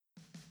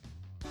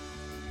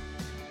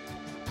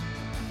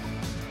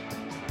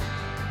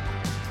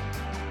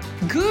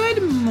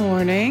Good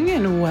morning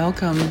and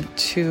welcome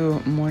to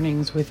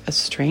Mornings with a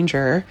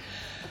Stranger,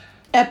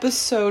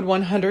 episode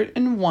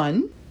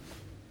 101.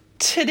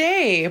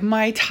 Today,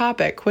 my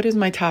topic, what is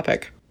my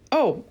topic?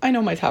 Oh, I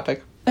know my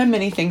topic. I have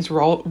many things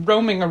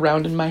roaming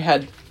around in my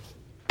head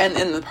and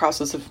in the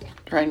process of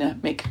trying to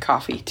make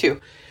coffee too.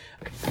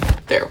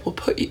 There, we'll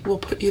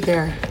put you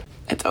there.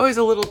 It's always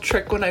a little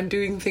trick when I'm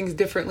doing things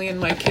differently in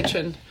my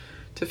kitchen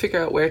to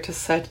figure out where to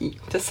set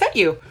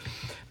you,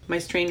 my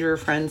stranger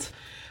friends.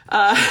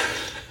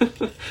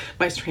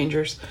 My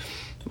strangers,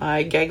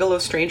 my gaggle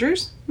of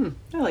strangers.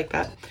 I like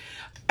that.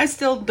 I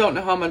still don't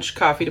know how much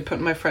coffee to put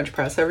in my French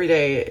press. Every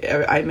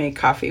day I make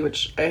coffee,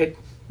 which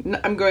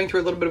I'm going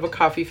through a little bit of a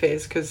coffee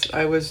phase because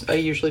I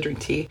usually drink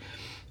tea.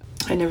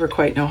 I never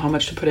quite know how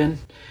much to put in.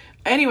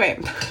 Anyway,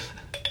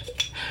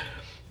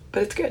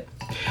 but it's good.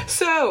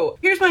 So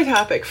here's my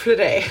topic for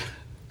today.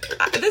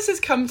 This has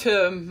come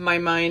to my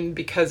mind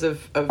because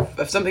of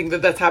something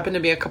that's happened to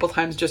me a couple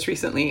times just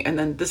recently, and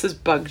then this has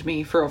bugged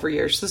me for over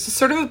years. This is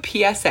sort of a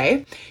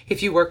PSA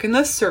if you work in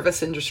the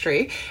service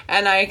industry,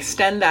 and I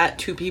extend that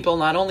to people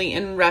not only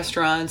in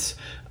restaurants,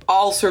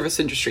 all service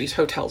industries,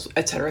 hotels,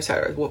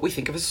 etc., what we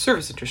think of as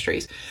service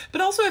industries,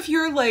 but also if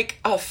you're like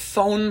a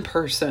phone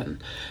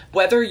person,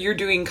 whether you're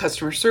doing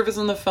customer service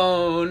on the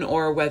phone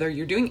or whether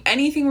you're doing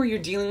anything where you're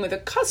dealing with a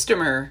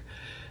customer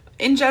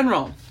in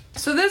general.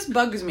 So this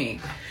bugs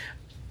me.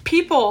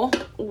 People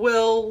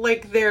will,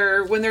 when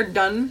they're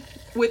done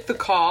with the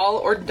call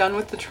or done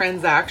with the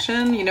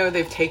transaction,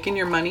 they've taken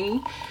your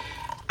money.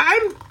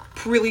 I'm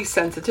really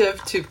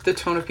sensitive to the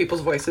tone of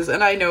people's voices.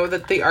 And I know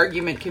that the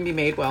argument can be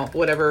made, well,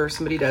 whatever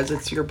somebody does,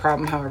 it's your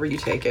problem, however you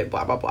take it,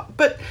 blah, blah, blah.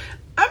 But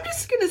I'm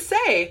just going to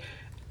say,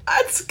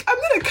 I'm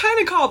going to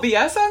kind of call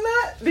BS on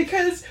that,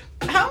 because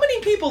how many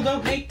people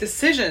don't make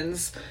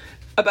decisions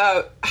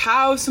about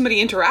how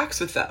somebody interacts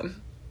with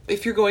them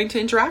if you're going to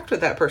interact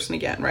with that person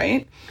again,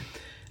 right?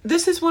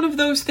 This is one of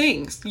those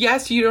things.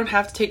 Yes, you don't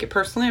have to take it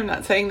personally. I'm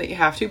not saying that you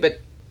have to,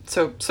 but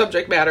so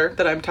subject matter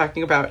that I'm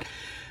talking about.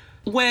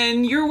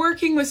 When you're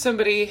working with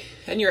somebody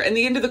and you're in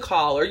the end of the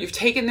call or you've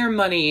taken their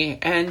money,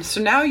 and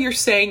so now you're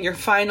saying your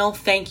final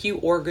thank you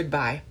or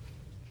goodbye.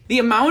 The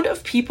amount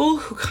of people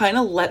who kind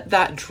of let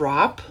that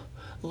drop,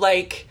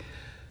 like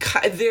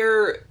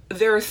their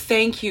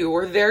thank you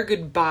or their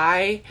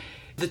goodbye,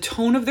 the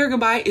tone of their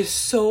goodbye is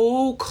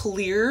so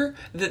clear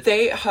that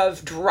they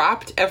have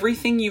dropped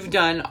everything you've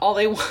done. All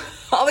they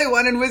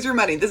wanted was your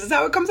money. This is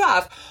how it comes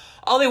off.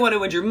 All they wanted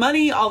was your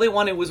money. All they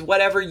wanted was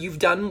whatever you've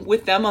done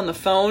with them on the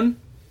phone,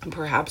 and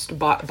perhaps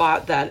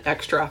bought that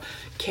extra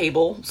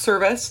cable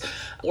service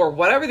or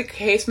whatever the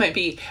case might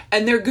be.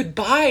 And their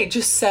goodbye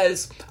just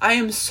says, I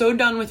am so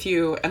done with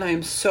you and I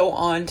am so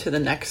on to the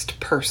next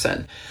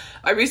person.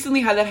 I recently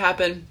had that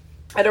happen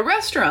at a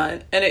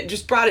restaurant, and it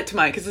just brought it to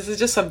mind because this is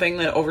just something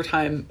that over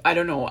time, I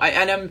don't know.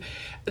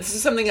 This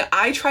is something that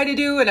I try to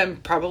do, and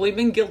I've probably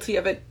been guilty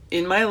of it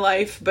in my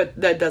life, but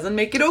that doesn't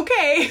make it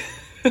okay.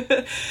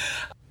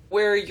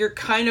 Where you're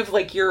kind of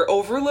like, you're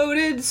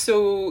overloaded.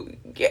 So,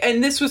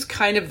 and this was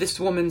kind of this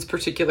woman's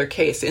particular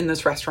case in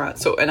this restaurant.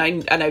 So,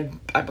 I'm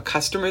a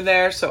customer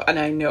there. So, and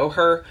I know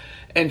her,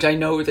 and I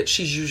know that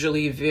she's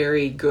usually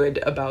very good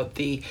about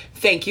the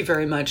thank you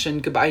very much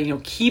and goodbye,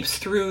 keeps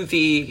through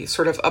the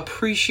sort of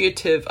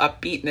appreciative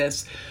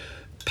upbeatness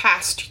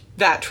past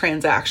that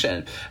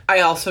transaction.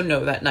 I also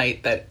know that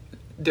night that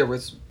there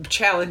was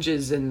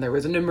challenges and there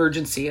was an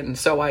emergency. And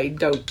so I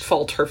don't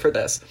fault her for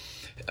this,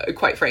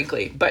 quite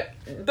frankly. But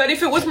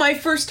if it was my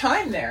first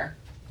time there,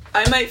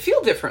 I might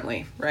feel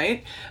differently,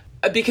 right?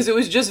 Because it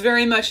was just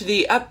very much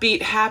the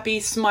upbeat, happy,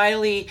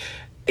 smiley,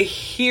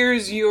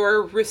 here's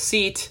your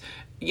receipt,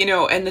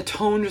 and the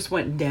tone just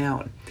went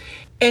down.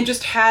 And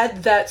just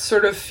had that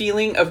sort of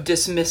feeling of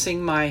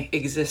dismissing my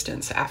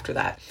existence after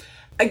that.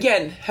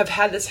 Again, have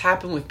had this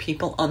happen with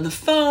people on the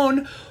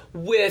phone,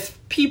 with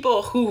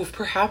people who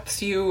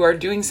perhaps you are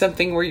doing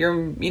something where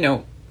you're,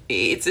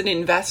 it's an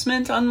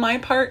investment on my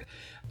part.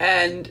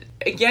 And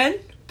again,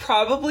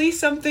 probably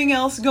something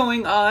else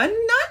going on.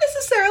 Not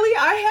necessarily.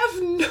 I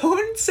have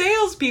known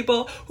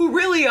salespeople who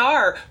really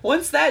are.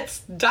 Once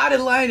that dotted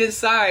line is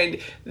signed,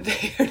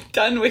 they're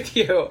done with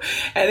you.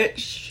 And it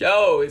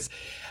shows.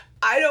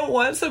 I don't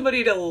want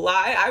somebody to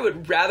lie. I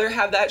would rather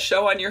have that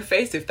show on your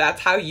face. If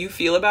that's how you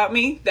feel about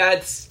me,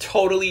 that's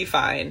totally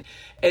fine.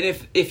 And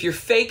if you're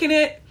faking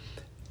it,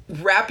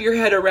 wrap your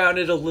head around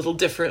it a little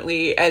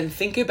differently and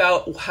think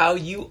about how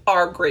you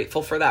are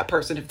grateful for that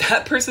person. If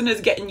that person is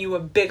getting you a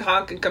big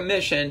honking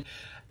commission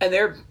and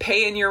they're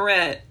paying your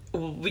rent,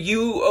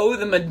 you owe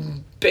them a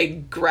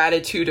big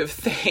gratitude of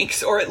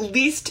thanks, or at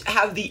least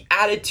have the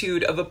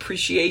attitude of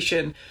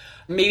appreciation.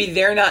 Maybe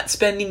they're not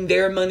spending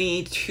their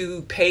money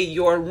to pay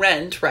your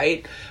rent,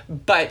 right?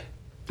 But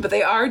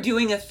they are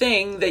doing a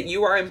thing that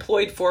you are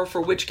employed for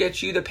which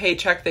gets you the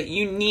paycheck that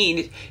you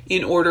need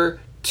in order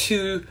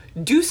to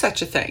do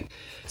such a thing.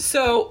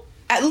 So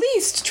at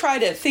least try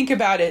to think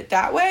about it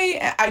that way,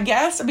 I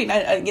guess. I mean,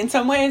 in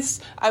some ways,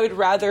 I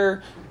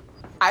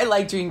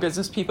like doing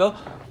business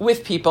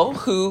with people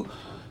who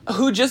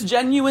who just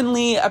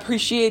genuinely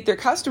appreciate their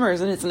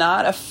customers. And it's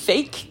not a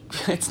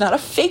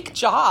fake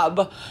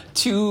job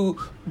to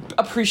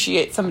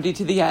appreciate somebody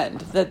to the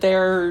end, that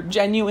they're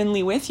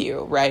genuinely with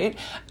you, right?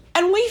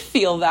 And we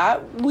feel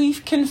that. We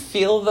can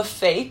feel the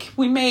fake.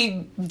 We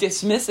may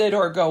dismiss it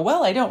or go,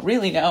 well, I don't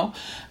really know.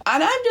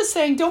 And I'm just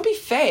saying, don't be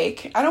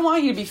fake. I don't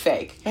want you to be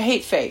fake. I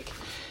hate fake.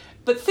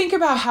 But think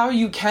about how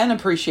you can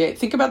appreciate.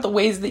 Think about the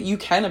ways that you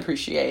can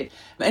appreciate.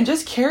 And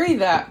just carry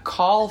that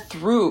call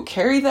through.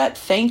 Carry that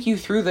thank you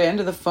through the end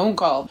of the phone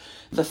call.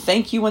 The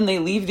thank you when they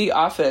leave the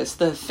office.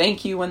 The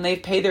thank you when they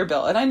pay their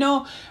bill. And I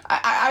know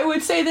I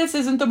would say this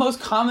isn't the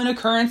most common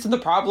occurrence and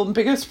the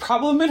biggest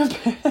problem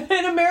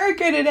in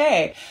America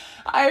today.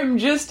 I'm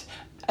just,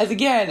 as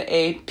again,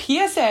 a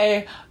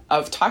PSA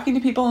of talking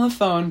to people on the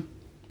phone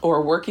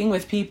or working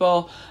with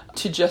people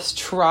to just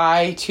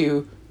try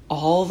to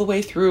all the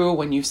way through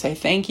when you say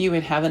thank you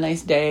and have a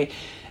nice day,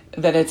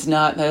 that it's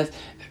not that,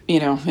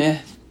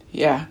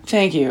 yeah,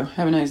 thank you,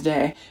 have a nice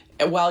day,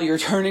 while you're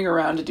turning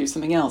around to do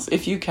something else.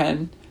 If you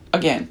can,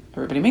 again,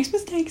 everybody makes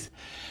mistakes.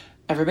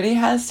 Everybody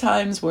has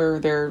times where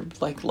their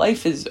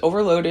life is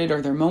overloaded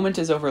or their moment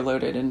is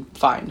overloaded, and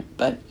fine.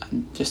 But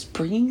I'm just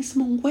bringing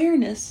some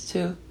awareness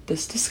to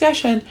this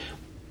discussion.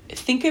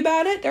 Think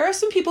about it. There are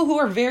some people who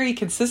are very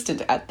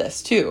consistent at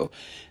this too,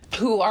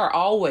 who are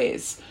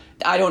always,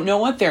 I don't know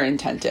what their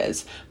intent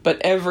is, but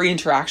every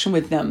interaction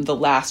with them, the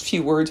last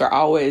few words are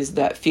always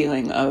that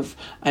feeling of,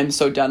 I'm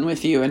so done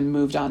with you and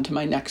moved on to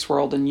my next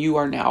world, and you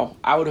are now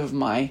out of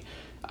my...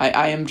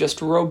 I am just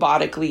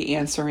robotically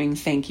answering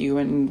thank you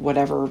and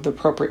whatever the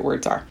appropriate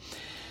words are.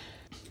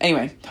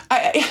 Anyway,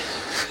 I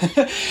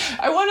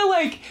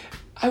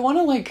want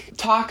to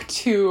talk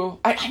to,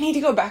 I need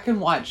to go back and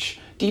watch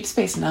Deep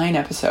Space Nine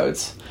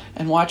episodes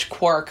and watch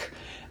Quark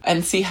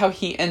and see how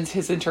he ends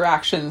his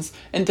interactions.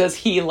 And does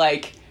he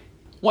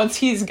once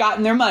he's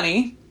gotten their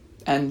money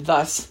and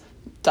thus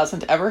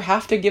doesn't ever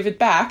have to give it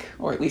back,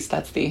 or at least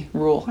that's the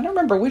rule. I don't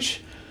remember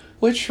which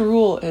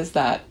rule is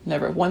that?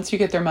 Never, once you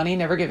get their money,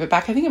 never give it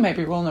back. I think it might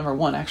be rule number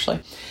 1, actually.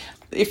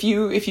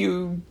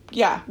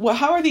 Well,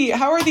 how are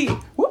the,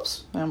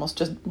 whoops, I almost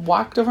just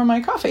walked over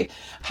my coffee.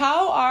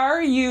 How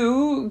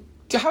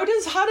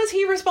does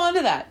he respond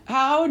to that?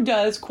 How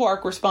does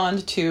Quark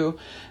respond to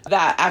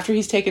that after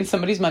he's taken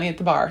somebody's money at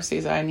the bar?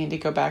 Says, I need to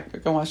go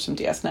watch some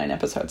DS9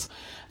 episodes.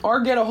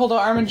 Or get a hold of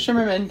Armin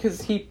Shimmerman,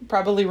 because he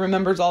probably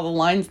remembers all the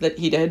lines that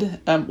he did.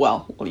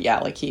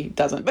 He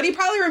doesn't. But he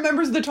probably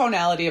remembers the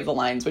tonality of the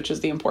lines, which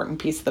is the important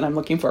piece that I'm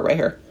looking for right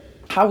here.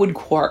 How would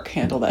Quark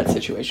handle that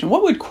situation?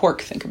 What would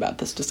Quark think about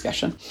this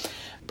discussion?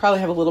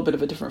 Probably have a little bit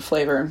of a different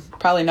flavor.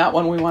 Probably not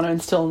one we want to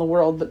instill in the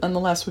world, but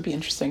nonetheless would be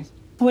interesting.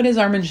 What is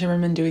Armin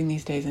Shimmerman doing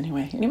these days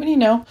anyway? Anybody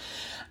know?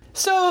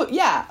 So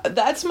yeah,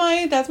 that's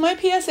my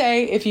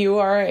PSA. If you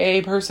are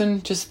a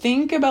person, just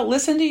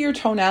listen to your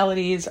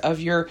tonalities of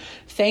your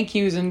thank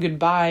yous and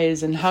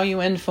goodbyes and how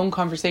you end phone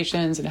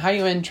conversations and how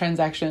you end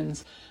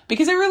transactions,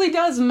 because it really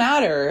does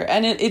matter.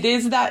 And it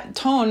is that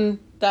tone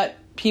that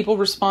people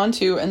respond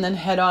to and then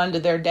head on to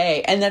their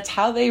day. And that's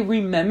how they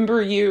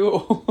remember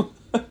you.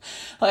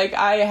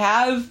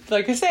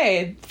 I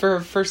say,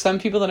 for some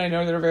people that I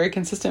know that are very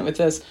consistent with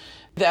this,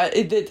 that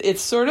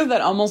it's sort of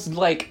that almost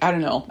I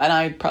don't know, and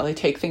I probably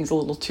take things a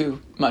little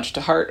too much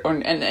to heart,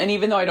 and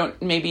even though I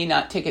don't maybe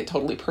not take it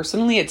totally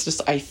personally, it's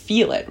just I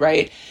feel it,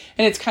 right?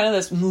 And it's kind of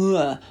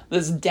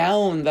this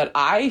down that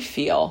I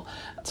feel.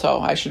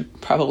 So I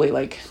should probably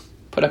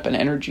put up an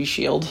energy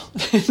shield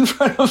in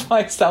front of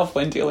myself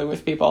when dealing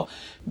with people,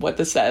 what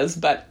this says.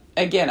 But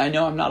again, I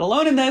know I'm not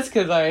alone in this,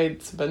 because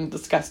it's been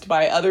discussed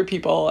by other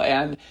people,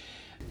 and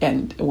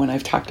when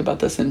I've talked about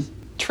this in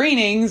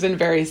trainings and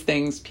various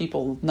things,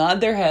 people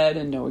nod their head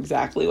and know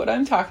exactly what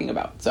I'm talking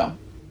about. So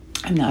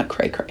I'm not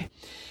cray-cray.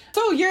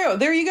 So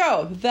there you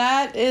go.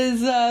 That's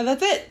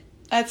it.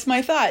 That's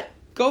my thought.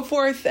 Go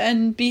forth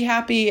and be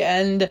happy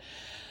and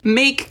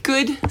make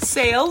good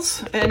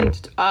sales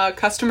and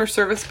customer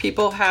service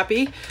people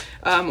happy,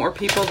 or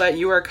people that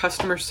you are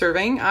customer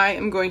serving. I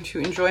am going to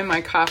enjoy my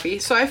coffee.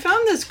 So I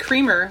found this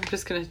creamer. I'm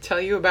just going to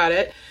tell you about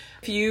it.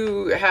 If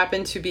you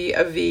happen to be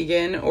a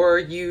vegan or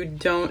you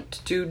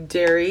don't do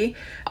dairy,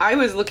 I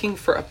was looking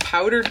for a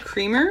powdered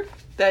creamer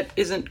that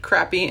isn't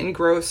crappy and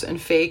gross and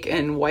fake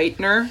and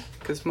whitener,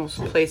 because most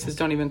places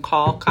don't even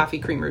call coffee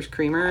creamers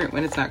creamer.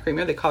 When it's not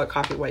creamer, they call it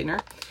coffee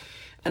whitener.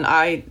 And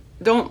I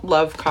don't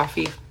love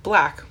coffee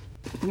black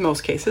in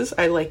most cases.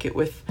 I like it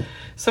with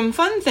some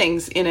fun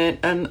things in it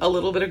and a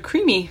little bit of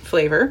creamy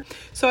flavor.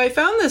 So I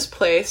found this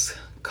place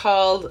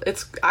called,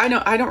 I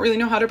don't really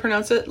know how to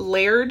pronounce it,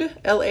 Laird,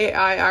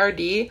 Laird,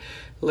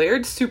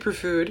 Laird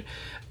Superfood.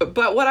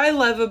 But what I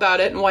love about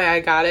it and why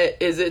I got it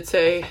is it's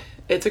a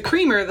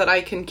creamer that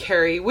I can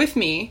carry with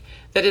me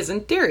that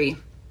isn't dairy.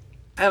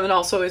 And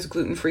also is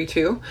gluten-free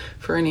too,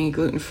 for any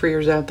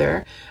gluten-freers out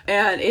there.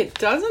 And it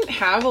doesn't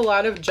have a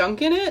lot of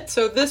junk in it.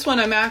 So this one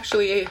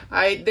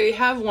they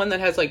have one that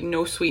has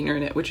no sweetener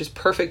in it, which is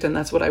perfect, and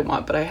that's what I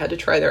want. But I had to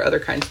try their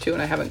other kinds too,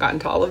 and I haven't gotten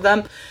to all of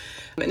them.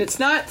 And it's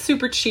not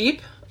super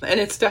cheap. And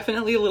it's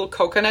definitely a little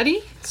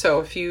coconutty.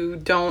 So if you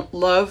don't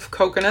love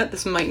coconut,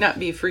 this might not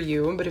be for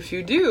you. But if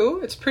you do,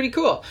 it's pretty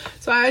cool.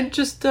 So I'm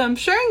just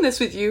sharing this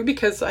with you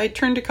because I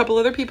turned a couple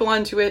other people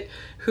onto it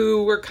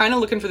who were kind of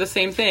looking for the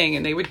same thing.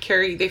 And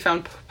they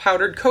found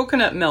powdered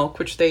coconut milk,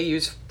 which they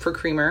use for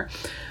creamer.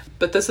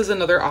 But this is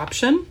another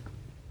option.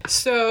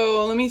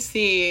 So let me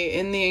see,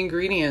 in the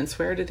ingredients,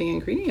 where did the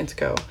ingredients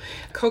go?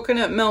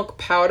 Coconut milk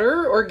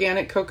powder,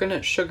 organic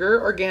coconut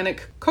sugar,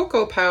 organic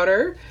cocoa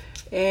powder,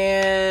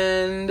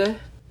 and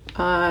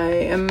I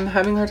am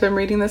having a hard time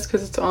reading this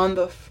because it's on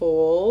the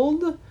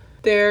fold.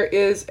 There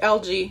is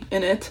algae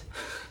in it.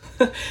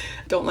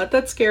 Don't let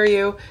that scare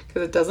you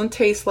because it doesn't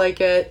taste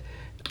like it.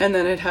 And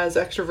then it has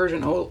extra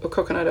virgin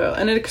coconut oil.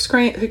 And it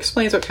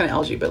explains what kind of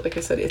algae. But like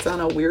I said, it's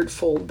on a weird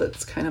fold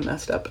that's kind of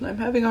messed up. And I'm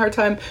having a hard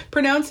time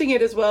pronouncing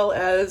it as well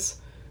as...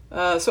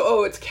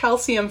 it's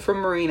calcium from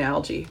marine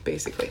algae,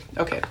 basically.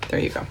 Okay, there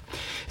you go.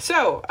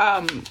 So,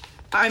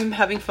 I'm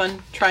having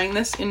fun trying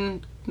this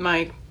in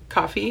my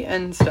coffee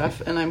and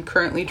stuff. And I'm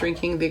currently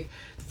drinking the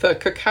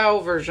cacao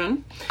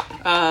version.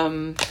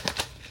 And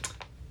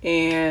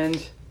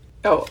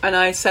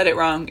I said it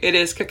wrong. It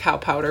is cacao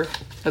powder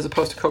as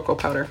opposed to cocoa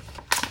powder.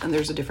 And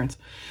there's a difference.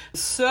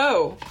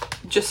 So,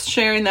 just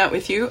sharing that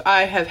with you.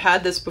 I have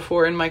had this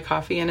before in my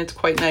coffee, and it's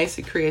quite nice.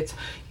 It creates,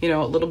 a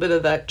little bit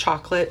of that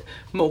chocolate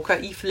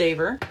mocha-y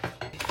flavor.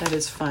 That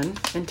is fun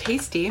and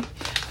tasty.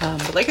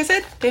 But like I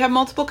said, they have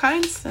multiple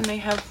kinds, and they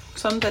have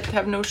some that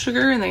have no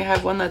sugar, and they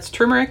have one that's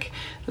turmeric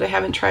that I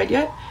haven't tried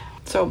yet.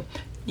 So,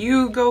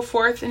 you go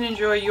forth and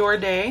enjoy your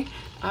day.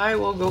 I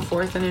will go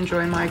forth and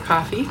enjoy my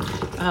coffee.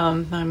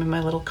 I'm in my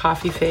little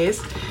coffee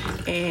phase.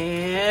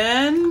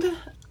 And...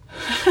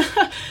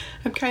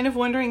 I'm kind of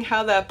wondering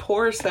how that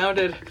pour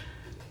sounded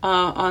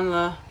on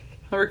the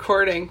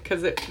recording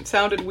because it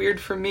sounded weird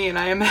for me, and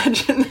I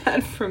imagine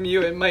that from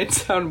you it might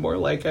sound more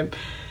like I'm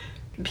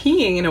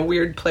peeing in a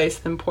weird place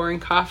than pouring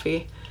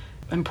coffee.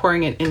 I'm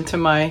pouring it into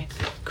my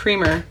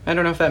creamer. I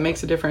don't know if that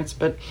makes a difference,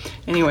 but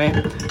anyway,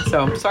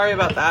 so sorry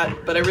about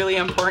that, but I really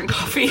am pouring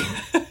coffee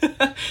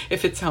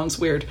if it sounds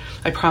weird,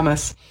 I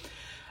promise.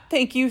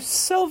 Thank you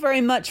so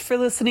very much for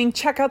listening.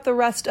 Check out the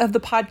rest of the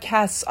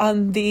podcasts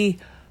on the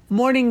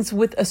Mornings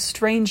with a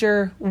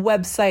Stranger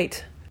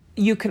website.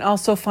 You can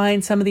also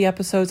find some of the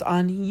episodes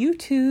on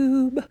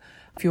YouTube.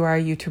 If you are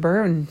a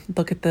YouTuber and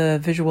look at the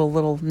visual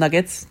little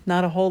nuggets,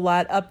 not a whole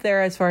lot up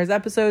there as far as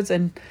episodes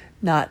and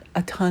not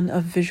a ton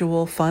of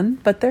visual fun,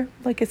 but there,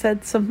 like I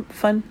said, some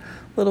fun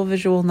little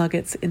visual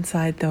nuggets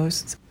inside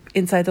those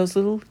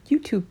little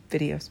YouTube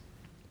videos.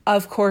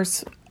 Of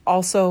course,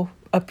 also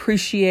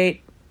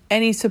appreciate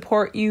any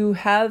support you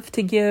have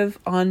to give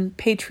on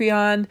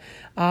Patreon,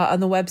 on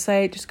the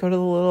website. Just go to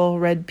the little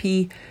red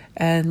P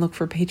and look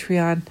for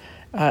Patreon.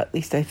 At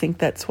least I think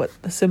that's what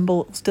the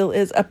symbol still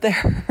is up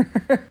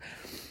there.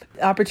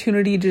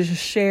 Opportunity to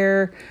just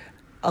share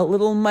a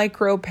little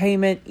micro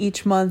payment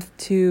each month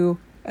to,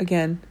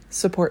 again,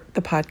 support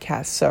the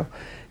podcast. So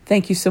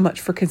thank you so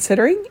much for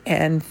considering,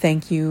 and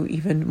thank you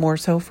even more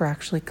so for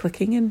actually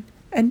clicking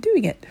and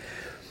doing it.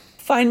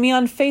 Find me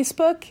on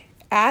Facebook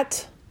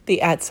at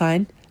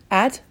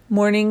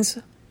Mornings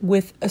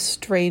with a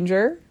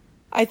Stranger.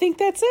 I think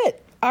that's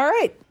it. All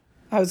right.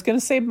 I was going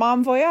to say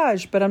Bon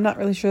Voyage, but I'm not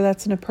really sure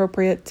that's an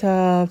appropriate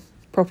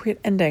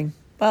ending.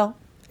 Well,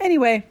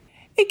 anyway,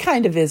 it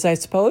kind of is, I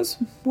suppose.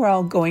 We're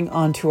all going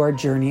on to our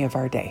journey of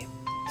our day.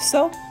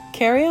 So,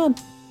 carry on.